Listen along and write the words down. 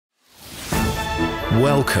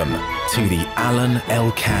Welcome to the Alain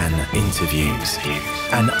Elkann interviews,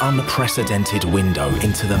 an unprecedented window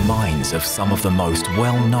into the minds of some of the most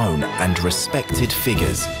well-known and respected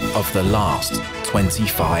figures of the last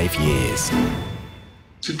 25 years.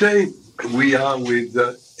 Today we are with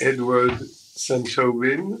Edward St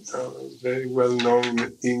Aubyn, a very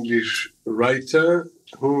well-known English writer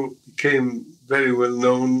who became very well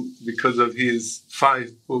known because of his 5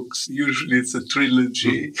 books. Usually it's a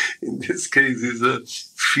trilogy. In this case, it's a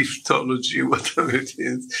fifthology, whatever it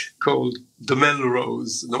is, called The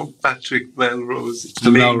Melrose, Patrick Melrose.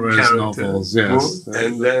 The Melrose Novels, yes.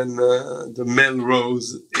 And then the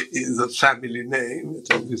Melrose is a family name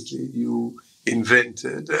that obviously you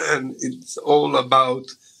invented, and it's all about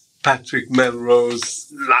Patrick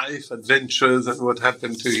Melrose's life, adventures, and what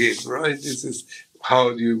happened to him, right? This is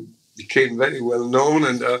how you became very well known,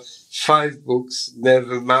 and 5 books: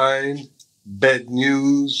 Nevermind, Bad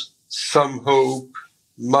News, Some Hope,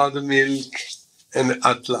 Mother Milk, and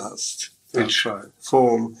At Last, which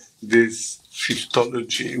form this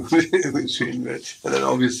fifthology which we invent. And then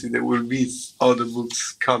obviously there will be other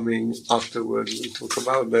books coming afterwards. We'll talk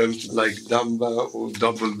about them, like Dunbar or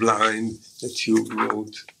Double Blind that you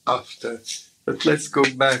wrote after. But let's go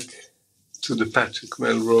back to the Patrick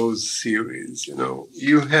Melrose series.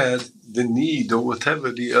 You had the need, or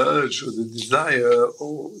whatever, the urge or the desire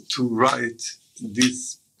to write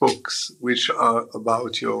these books which are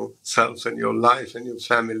about yourself and your life and your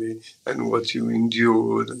family and what you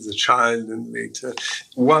endured as a child and later.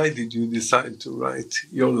 Why did you decide to write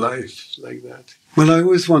your life like that? Well, I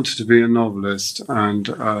always wanted to be a novelist, and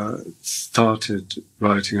started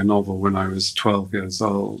writing a novel when I was 12 years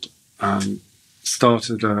old, and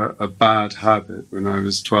started a bad habit when I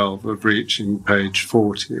was 12 of reaching page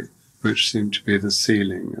 40, which seemed to be the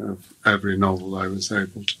ceiling of every novel I was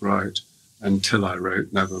able to write, until I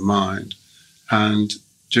wrote Nevermind. And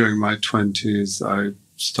during my 20s, I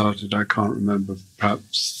started, I can't remember,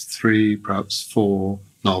 perhaps 3, perhaps 4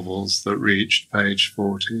 novels that reached page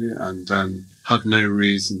 40 and then had no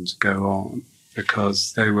reason to go on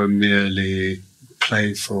because they were merely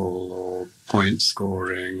playful or point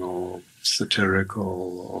scoring or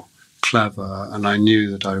satirical or clever. And I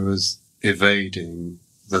knew that I was evading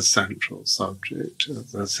the central subject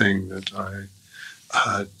of the thing that I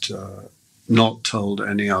had not told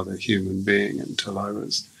any other human being until I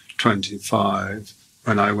was 25,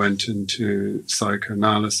 when I went into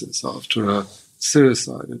psychoanalysis after a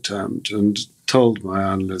suicide attempt and told my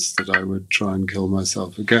analyst that I would try and kill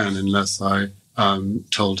myself again unless I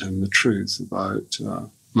told him the truth about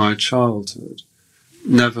my childhood.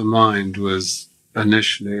 Nevermind was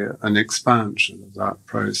initially an expansion of that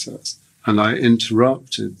process, and I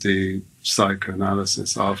interrupted the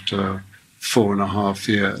psychoanalysis after 4.5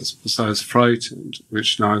 years because I was frightened,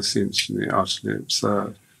 which now seems to me utterly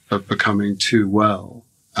absurd, of becoming too well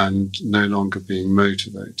and no longer being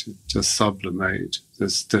motivated to sublimate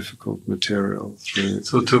this difficult material through.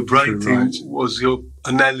 So writing was your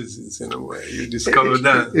analysis in a way. You discovered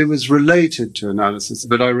that. It was related to analysis,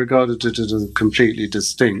 but I regarded it as a completely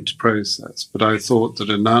distinct process. But I thought that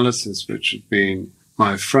analysis, which had been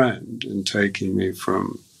my friend in taking me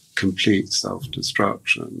from complete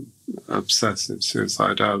self-destruction, obsessive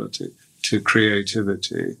suicidality, to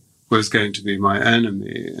creativity, was going to be my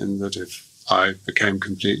enemy, in that if I became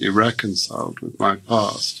completely reconciled with my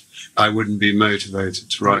past, I wouldn't be motivated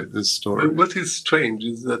to write this story. But what is strange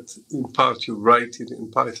is that in part you write it,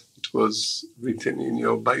 in part it was written in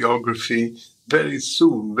your biography. Very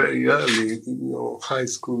soon, very early in your high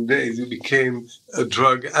school days, you became a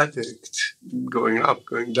drug addict, going up,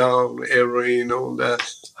 going down, heroin, all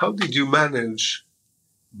that. How did you manage,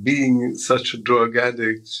 being such a drug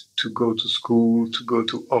addict, to go to school, to go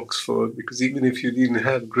to Oxford? Because even if you didn't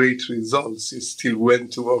have great results, you still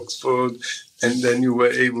went to Oxford, and then you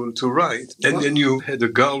were able to write. And then you had a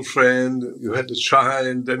girlfriend, you had a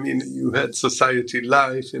child, you had society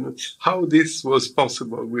life. How this was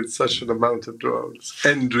possible with such an amount of drugs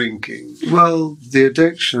and drinking? Well, the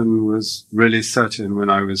addiction was really set in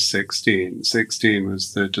when I was 16. 16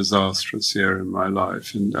 was the disastrous year in my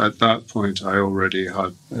life. And at that point, I already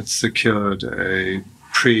had secured a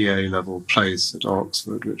pre-A-level place at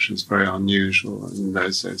Oxford, which was very unusual in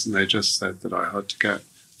those days. And they just said that I had to get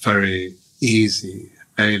very easy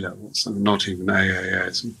A-levels, not even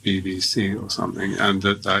AAS, BBC or something, and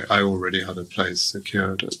that I already had a place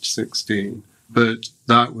secured at 16. But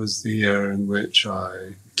that was the year in which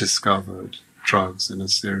I discovered drugs in a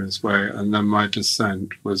serious way, and then my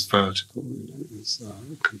descent was vertical. It was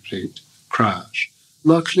a complete crash.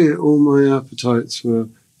 Luckily, all my appetites were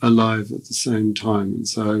alive at the same time. And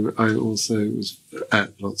so I also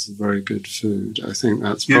ate lots of very good food. I think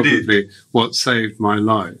that's probably what saved my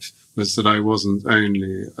life, was that I wasn't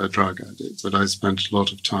only a drug addict, but I spent a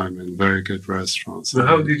lot of time in very good restaurants. So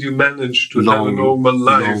how did you manage to have a normal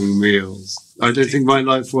life? Long meals. I don't think my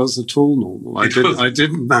life was at all normal. I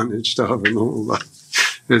didn't manage to have a normal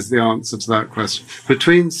life, is the answer to that question.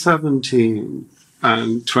 Between 17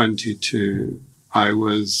 and 22, I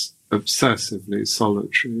was obsessively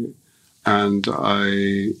solitary, and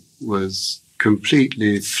I was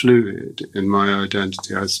completely fluid in my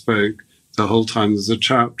identity. I spoke the whole time. There's a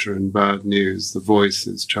chapter in Bad News, the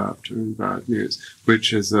Voices chapter in Bad News,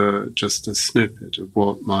 which is just a snippet of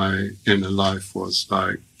what my inner life was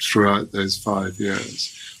like throughout those 5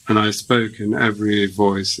 years. And I spoke in every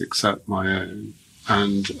voice except my own.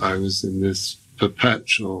 And I was in this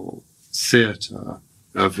perpetual theatre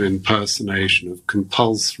of impersonation, of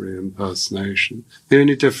compulsory impersonation. The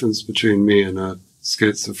only difference between me and a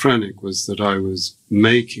schizophrenic was that I was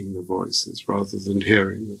making the voices rather than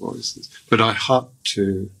hearing the voices. But I had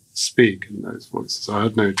to speak in those voices. I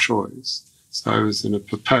had no choice. So I was in a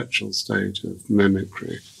perpetual state of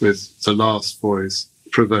mimicry, with the last voice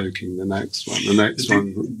provoking the next one,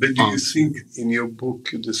 But do you think in your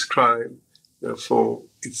book you describe, therefore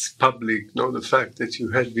it's public, the fact that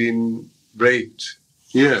you had been raped,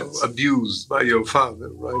 yes, abused by your father,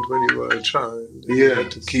 right, when you were a child? Yes. You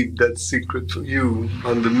had to keep that secret for you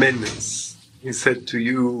under menace. He said to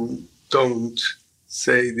you, don't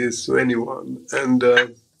say this to anyone. And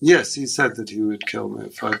yes, he said that he would kill me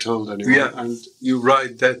if I told anyone. Yeah, and you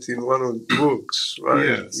write that in one of the books, right?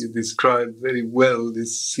 Yes. You describe very well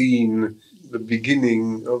this scene, the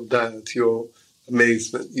beginning of that, your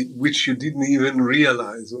amazement, which you didn't even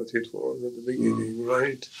realize what it was at the beginning,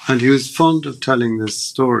 right? And he was fond of telling this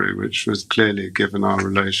story, which was clearly, given our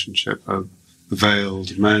relationship, a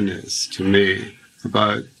veiled menace to me,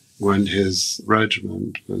 about when his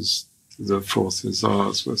regiment was, the 4th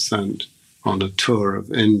Hussars, were sent on a tour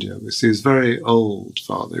of India. He was very old,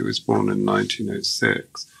 father. He was born in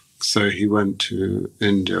 1906. So he went to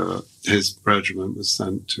India. His regiment was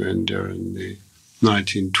sent to India in the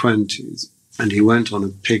 1920s. And he went on a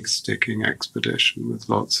pig-sticking expedition with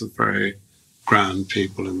lots of very grand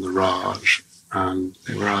people in the Raj. And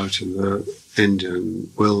they were out in the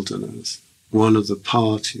Indian wilderness. One of the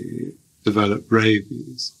party developed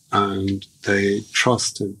rabies, and they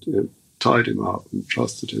tied him up and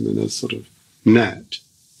trusted him in a sort of net,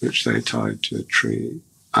 which they tied to a tree.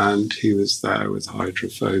 And he was there with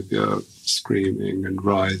hydrophobia, screaming and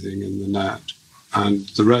writhing in the net. And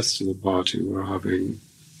the rest of the party were having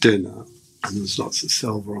dinner. And there was lots of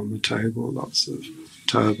silver on the table, lots of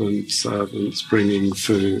turbaned servants bringing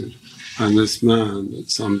food. And this man at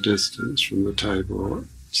some distance from the table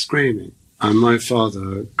screaming. And my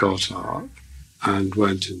father got up and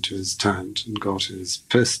went into his tent and got his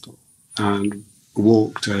pistol and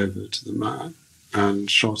walked over to the man and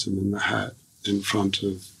shot him in the head in front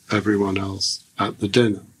of everyone else at the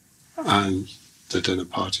dinner. And the dinner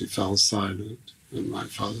party fell silent, and my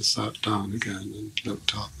father sat down again and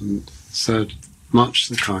looked up and said, much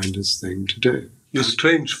the kindest thing to do. Your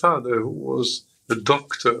strange father, who was a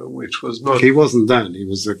doctor, which was not... He wasn't then. He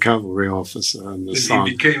was a cavalry officer and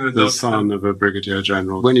the son of a brigadier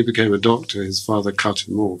general. When he became a doctor, his father cut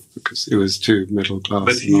him off because he was too middle class.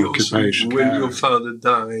 But he also, occupation. When your father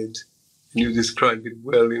died, and you describe it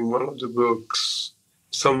well in one of the books,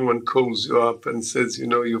 someone calls you up and says,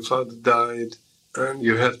 your father died and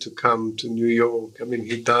you have to come to New York. I mean,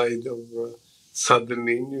 he died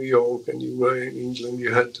suddenly in New York, and you were in England.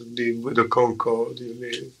 You had to live with a Concorde, you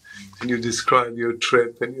live. And you describe your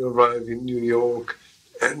trip, and you arrive in New York,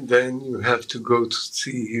 and then you have to go to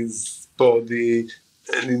see his body.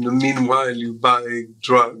 And in the meanwhile, you buy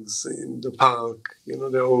drugs in the park.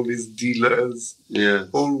 There are all these dealers. Yeah.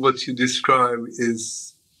 All what you describe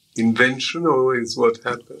is invention, or is what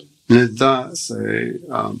happened? That's a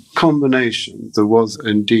combination. There was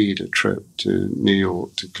indeed a trip to New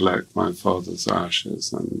York to collect my father's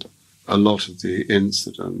ashes, and a lot of the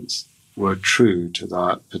incidents were true to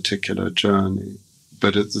that particular journey.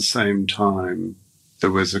 But at the same time,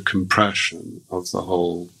 there was a compression of the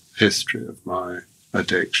whole history of my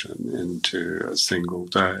addiction into a single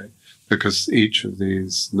day, because each of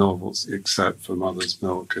these novels, except for Mother's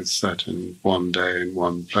Milk, is set in one day in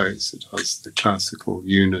one place. It has the classical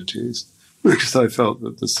unities, because I felt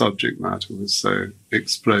that the subject matter was so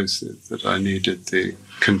explosive that I needed the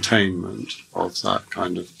containment of that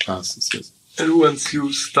kind of classicism. And once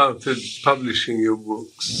you started publishing your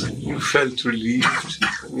books, you felt relieved?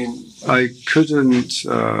 I couldn't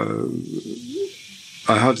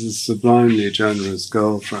I had a sublimely generous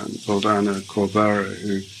girlfriend called Anna Corbera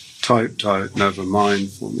who typed out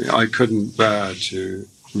Nevermind for me. I couldn't bear to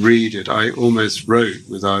read it. I almost wrote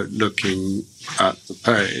without looking at the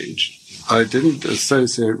page. I didn't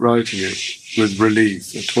associate writing it with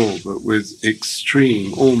relief at all, but with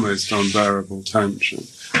extreme, almost unbearable tension.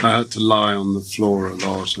 I had to lie on the floor a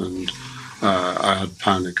lot, and I had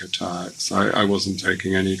panic attacks. I wasn't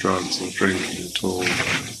taking any drugs or drinking at all.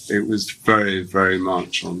 It was very, very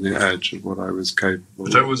much on the edge of what I was capable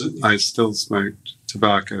of. I still smoked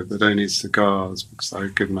tobacco, but only cigars, because I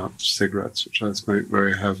had given up cigarettes, which I smoked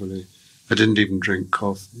very heavily. I didn't even drink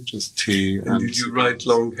coffee, just tea. And did you write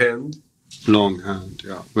longhand? Longhand,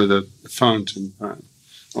 yeah, with a fountain pen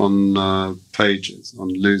on pages, on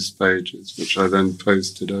loose pages, which I then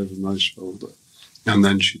posted over my shoulder. And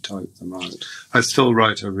then she typed them out. I still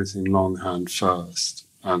write everything longhand first,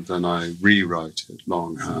 and then I rewrite it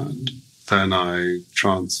longhand. Then I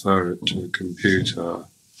transfer it to a computer.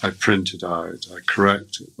 I print it out, I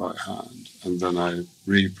correct it by hand, and then I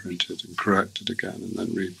reprint it and correct it again, and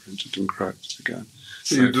then reprint it and correct it again.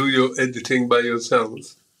 So you do your editing by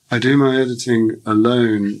yourself? I do my editing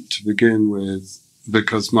alone to begin with,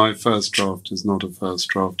 because my first draft is not a first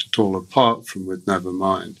draft at all, apart from with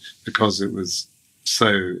Nevermind, because it was so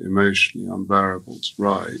emotionally unbearable to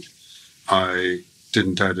write. I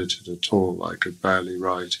didn't edit it at all. I could barely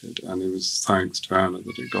write it, and it was thanks to Anna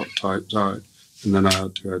that it got typed out, and then I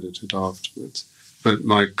had to edit it afterwards. But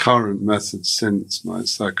my current method since my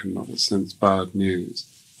second novel, since Bad News,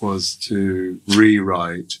 was to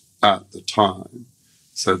rewrite at the time,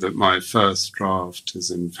 so that my first draft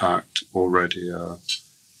is in fact already a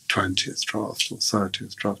 20th draft or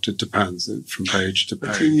 30th draft. It depends from page to page.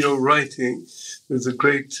 But in your writing, there's a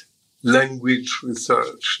great language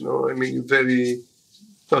research. No, I mean,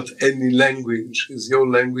 not any language is your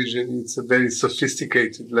language, and it's a very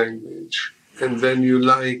sophisticated language. And then you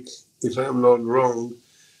if I'm not wrong,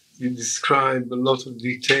 you describe a lot of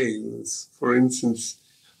details. For instance,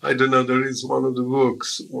 I don't know, there is one of the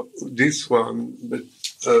books, this one, but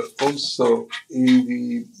also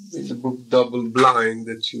in the book Double Blind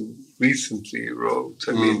that you recently wrote,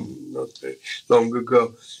 I mean, not long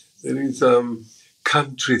ago, there is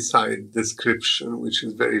countryside description, which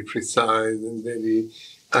is very precise and very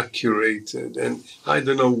accurate. And I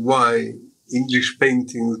don't know why English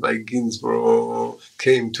paintings by Ginsborough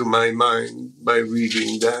came to my mind by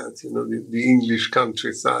reading that, the English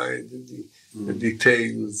countryside, the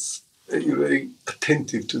details. And you're very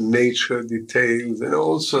attentive to nature details. And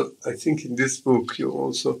also, I think in this book,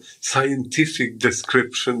 scientific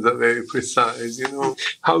descriptions are very precise,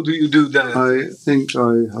 How do you do that? I think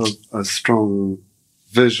I have a strong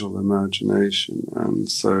visual imagination,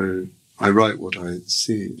 and so I write what I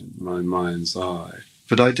see in my mind's eye.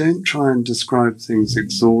 But I don't try and describe things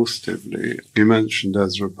exhaustively. You mentioned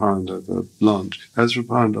Ezra Pound over lunch. Ezra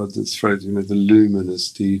Pound had this phrase, the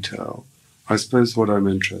luminous detail. I suppose what I'm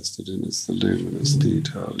interested in is the luminous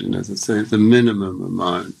detail, the minimum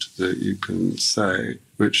amount that you can say,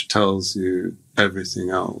 which tells you everything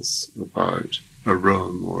else about a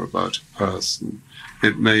room or about a person.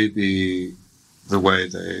 It may be the way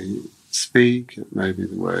they speak, it may be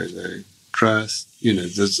the way they dress.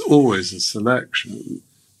 There's always a selection.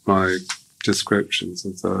 My descriptions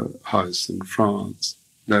of the house in France,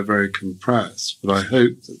 they're very compressed, but I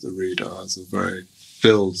hope that the reader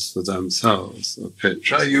builds for themselves a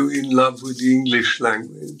picture. Are you in love with the English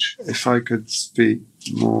language? If I could speak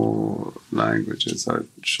more languages, I'm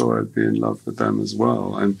sure I'd be in love with them as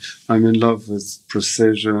well. I'm in love with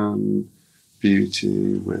precision,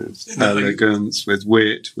 beauty, with elegance, with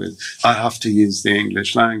wit, I have to use the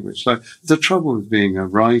English language. Like, the trouble with being a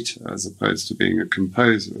writer as opposed to being a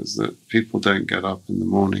composer is that people don't get up in the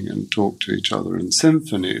morning and talk to each other in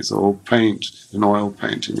symphonies or paint an oil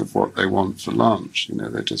painting of what they want for lunch.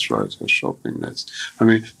 They just write a shopping list. I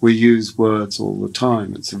mean, we use words all the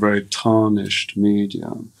time. It's a very tarnished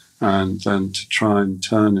medium. And then to try and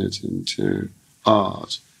turn it into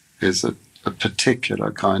art is a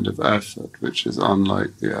particular kind of effort, which is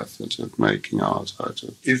unlike the effort of making art out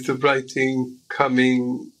of. Is the writing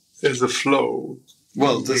coming as a flow?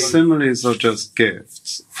 Well, the similes are just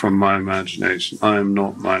gifts from my imagination. I am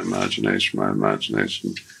not my imagination. My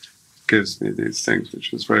imagination gives me these things,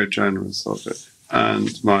 which is very generous of it.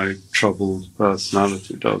 And my troubled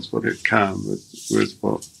personality does what it can with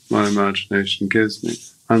what my imagination gives me.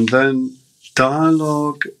 And then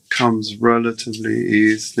Dialogue comes relatively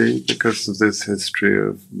easily because of this history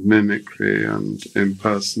of mimicry and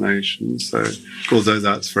impersonation. So, although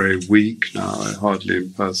that's very weak now, I hardly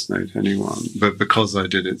impersonate anyone. But because I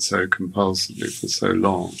did it so compulsively for so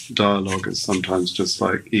long, dialogue is sometimes just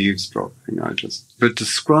like eavesdropping. But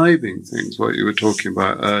describing things, what you were talking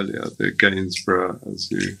about earlier, the Gainsborough,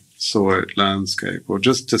 as you saw it, landscape, or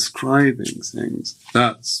just describing things,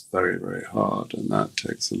 that's very, very hard, and that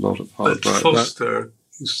takes a lot of hard work. Foster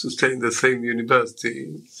used to stay in the same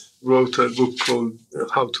university, wrote a book called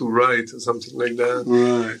How to Write or something like that.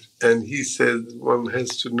 Right. And he said one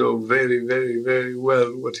has to know very, very, very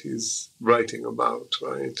well what he's writing about,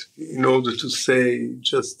 right? In order to say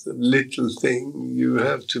just a little thing, you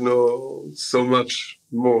have to know so much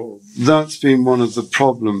more. That's been one of the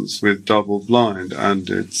problems with Double Blind and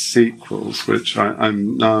its sequels, which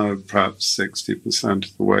I'm now perhaps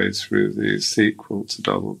 60% of the way through the sequel to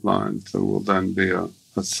Double Blind. There will then be a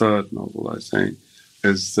third novel, I think,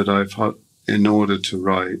 is that I've had, in order to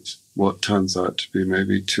write what turns out to be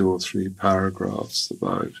maybe 2 or 3 paragraphs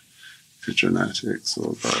about genetics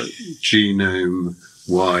or about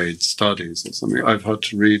genome-wide studies or something, I've had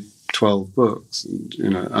to read 12 books,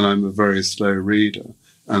 and I'm a very slow reader.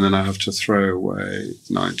 And then I have to throw away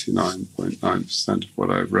 99.9% of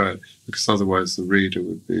what I've read, because otherwise the reader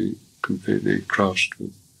would be completely crushed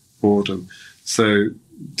with boredom. So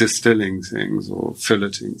distilling things or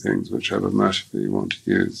filleting things, whichever metaphor you want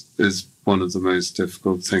to use, is one of the most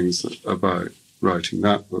difficult things about writing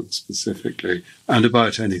that book specifically, and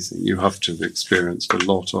about anything. You have to have experienced a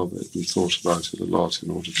lot of it and thought about it a lot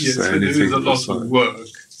in order to say anything. There is a lot of work.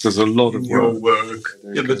 There's a lot of your work.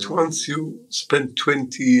 Yeah, but once you spend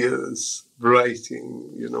 20 years writing,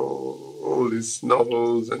 all these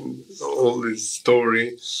novels and all this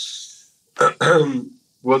story,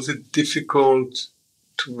 was it difficult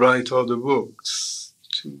to write other books,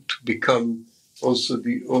 to become also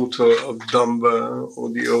the author of Dunbar or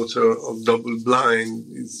the author of Double Blind,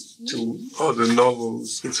 is to other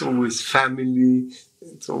novels? It's always family,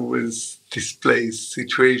 it's always displaced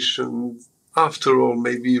situations. After all,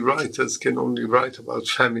 maybe writers can only write about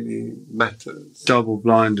family matters. Double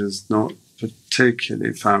Blind is not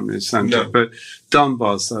particularly family-centred, but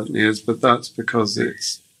Dunbar certainly is, but that's because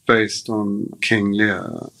it's based on King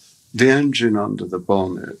Lear. The engine under the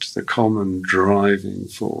bonnet, the common driving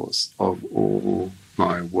force of all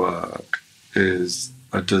my work, is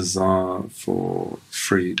a desire for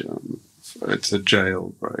freedom. It's a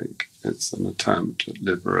jailbreak. It's an attempt at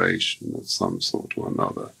liberation of some sort or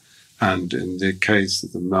another. And in the case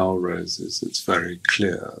of the Melroses, it's very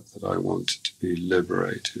clear that I wanted to be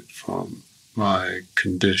liberated from my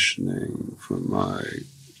conditioning, from my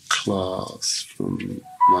class, from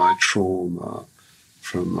my trauma,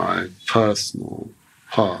 from my personal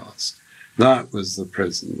past. That was the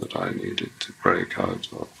prison that I needed to break out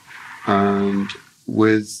of. And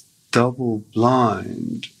with Double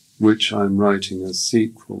Blind, which I'm writing a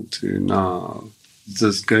sequel to now,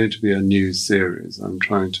 there's going to be a new series. I'm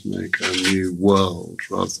trying to make a new world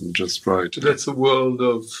rather than just write. That's a world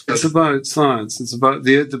of... It's about science. It's about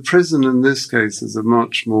the prison in this case is a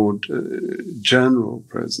much more general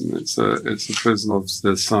prison. It's a prison of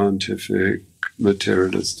the scientific,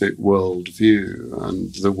 materialistic worldview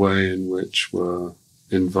and the way in which we're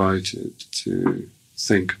invited to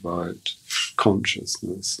think about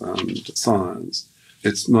consciousness and science.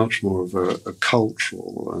 It's much more of a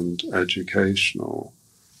cultural and educational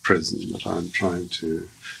prison that I'm trying to...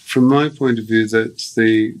 From my point of view, that's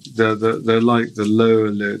they're like the lower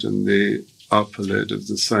lid and the upper lid of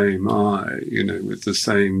the same eye, with the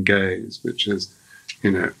same gaze, which is,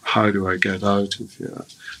 how do I get out of here?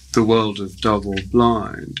 The world of Double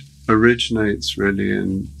Blind originates really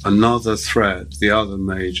in another thread, the other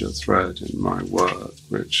major thread in my work,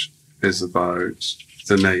 which is about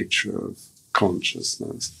the nature of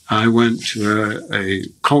consciousness. I went to a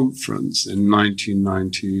conference in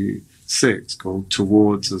 1996 called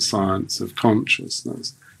Towards a Science of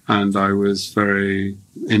Consciousness, and I was very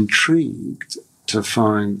intrigued to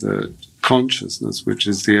find that consciousness, which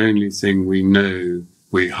is the only thing we know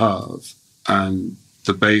we have, and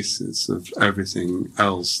the basis of everything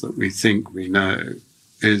else that we think we know,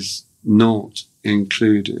 is not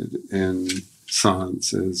included in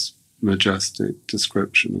science's majestic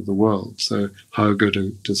description of the world. So how good a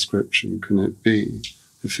description can it be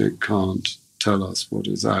if it can't tell us what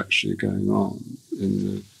is actually going on in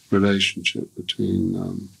the relationship between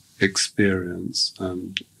experience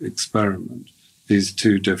and experiment? These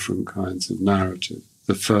two different kinds of narrative,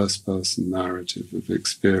 the first-person narrative of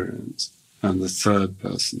experience and the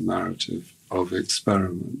third-person narrative of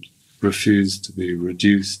experiment. refuse to be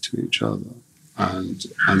reduced to each other. And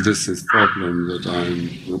this is a problem that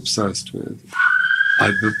I'm obsessed with.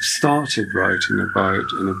 I started writing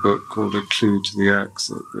about in a book called A Clue to the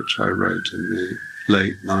Exit, which I wrote in the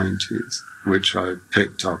late 90s, which I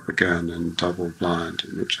picked up again in Double Blind,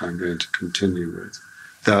 and which I'm going to continue with.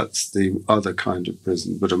 That's the other kind of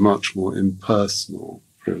prison, but a much more impersonal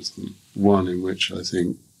prison, one in which I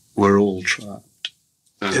think we're all trapped.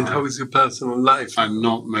 And how is your personal life? I'm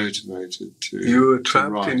not motivated to. You are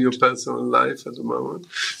trapped in your personal life at the moment?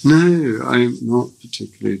 No, I'm not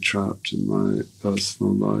particularly trapped in my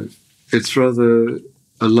personal life. It's rather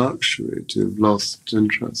a luxury to have lost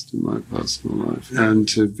interest in my personal life and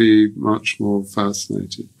to be much more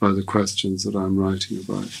fascinated by the questions that I'm writing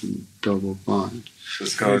about in Double Blind.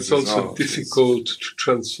 It's also difficult to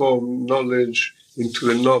transform knowledge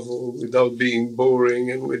into a novel without being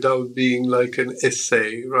boring and without being like an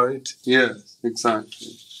essay, right? Yes,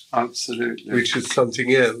 exactly. Absolutely. Which is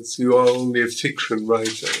something else. You are only a fiction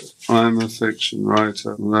writer. I'm a fiction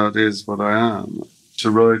writer, and that is what I am.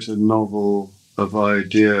 To write a novel of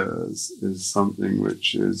ideas is something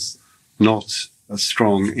which is not a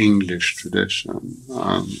strong English tradition.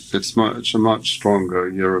 It's a much stronger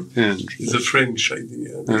European tradition. It's a French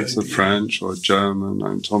idea. It's a French or German,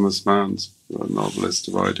 and Thomas Mann's a novelist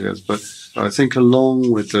of ideas. But I think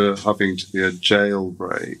along with the having to be a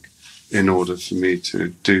jailbreak in order for me to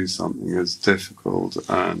do something as difficult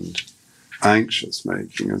and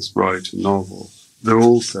anxious-making as write a novel, there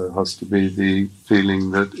also has to be the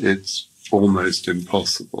feeling that it's almost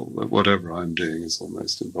impossible, that whatever I'm doing is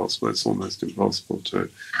almost impossible. It's almost impossible to...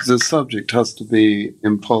 The subject has to be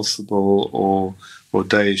impossible or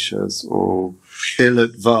audacious or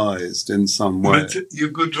ill-advised in some way. But you're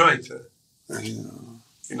a good writer. Yeah.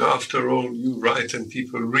 You know, after all, you write and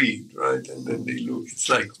people read, right? And then they look. It's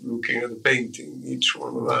like looking at a painting. Each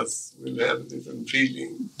one of us will have a different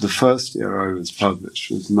feeling. The first year I was published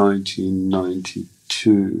was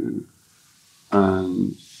 1992,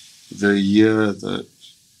 and the year that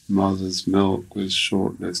Mother's Milk was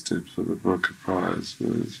shortlisted for the Booker Prize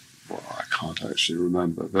was, well, I can't actually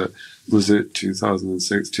remember, but was it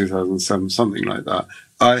 2006, 2007, something like that.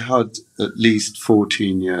 I had at least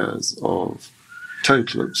 14 years of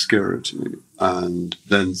total obscurity, and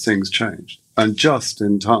then things changed. And just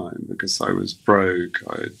in time, because I was broke,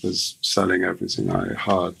 I was selling everything I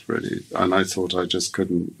had, really, and I thought I just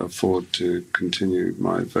couldn't afford to continue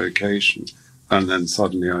my vocation. And then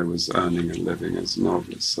suddenly I was earning a living as a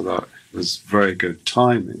novelist, so that was very good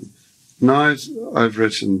timing. Now I've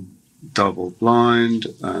written Double Blind,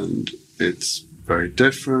 and it's very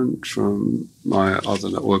different from my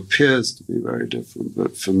other, or appears to be very different.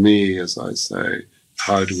 But for me, as I say,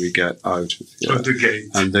 how do we get out of here? Out the gate.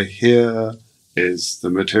 And the here is the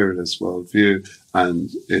materialist worldview and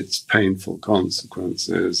its painful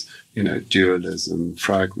consequences, dualism,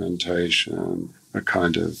 fragmentation, a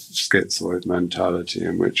kind of schizoid mentality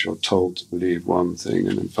in which you're told to believe one thing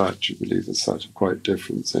and in fact you believe a set of quite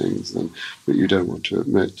different things, but you don't want to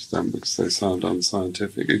admit to them because they sound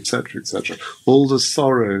unscientific, etc., etc. All the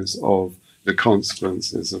sorrows of the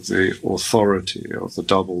consequences of the authority of the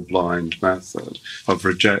double-blind method, of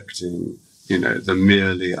rejecting, the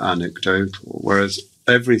merely anecdotal, whereas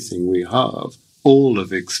everything we have, all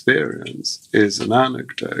of experience, is an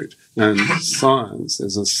anecdote, and science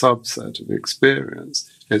is a subset of experience.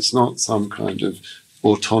 It's not some kind of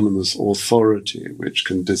autonomous authority which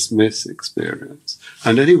can dismiss experience.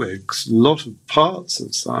 And anyway, a lot of parts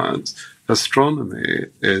of science, astronomy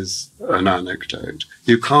is an anecdote.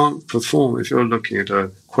 You can't perform, if you're looking at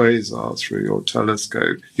a quasar through your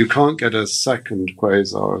telescope, you can't get a second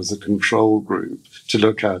quasar as a control group to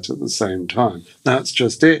look at the same time. That's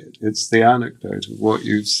just it. It's the anecdote of what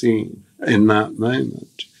you've seen in that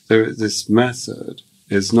moment. This method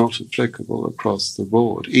is not applicable across the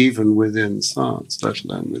board, even within science, let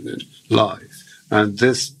alone within life. And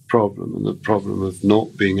this problem, and the problem of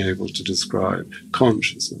not being able to describe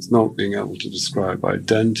consciousness, not being able to describe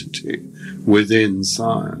identity within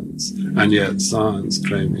science, and yet science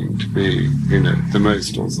claiming to be, the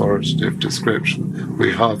most authoritative description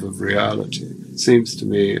we have of reality, seems to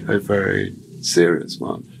me a very serious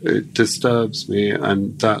one. It disturbs me,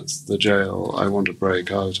 and that's the jail I want to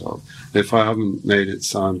break out of. If I haven't made it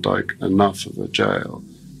sound like enough of a jail,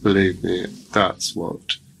 believe me, that's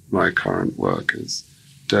what my current work is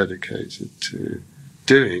dedicated to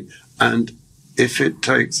doing. And if it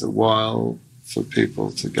takes a while for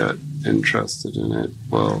people to get interested in it,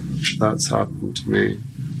 well, that's happened to me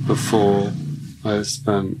before. I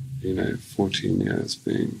spent, 14 years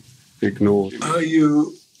being ignored. Are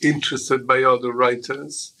you interested by other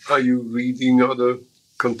writers? Are you reading other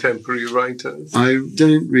contemporary writers? I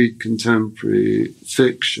don't read contemporary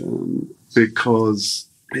fiction because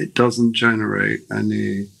it doesn't generate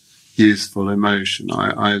any useful emotion.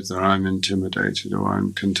 Either I'm intimidated or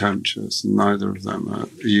I'm contemptuous, and neither of them are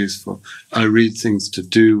useful. I read things to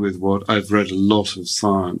do with what I've read a lot of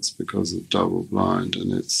science because of Double Blind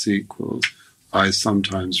and its sequels. I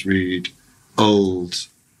sometimes read old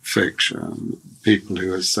fiction, people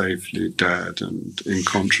who are safely dead and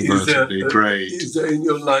incontrovertibly great. Is there in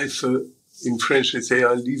your life, in French they say,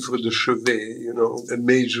 un livre de chevet, a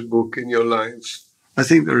major book in your life? I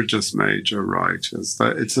think there are just major writers.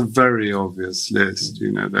 It's a very obvious list.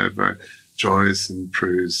 They're very Joyce and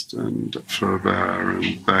Proust and Flaubert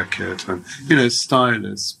and Beckett and,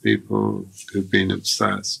 stylists, people who've been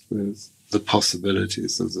obsessed with the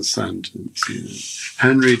possibilities of the sentence.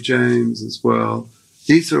 Henry James as well.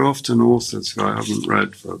 These are often authors who I haven't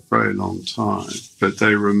read for a very long time, but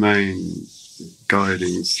they remain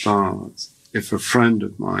guiding stars. If a friend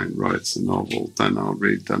of mine writes a novel, then I'll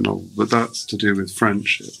read their novel. But that's to do with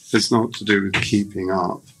friendship. It's not to do with keeping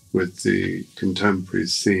up with the contemporary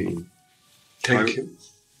scene. Thank you.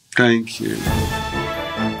 Thank you.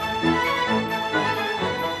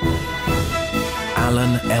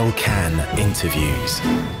 Alain Elkann interviews.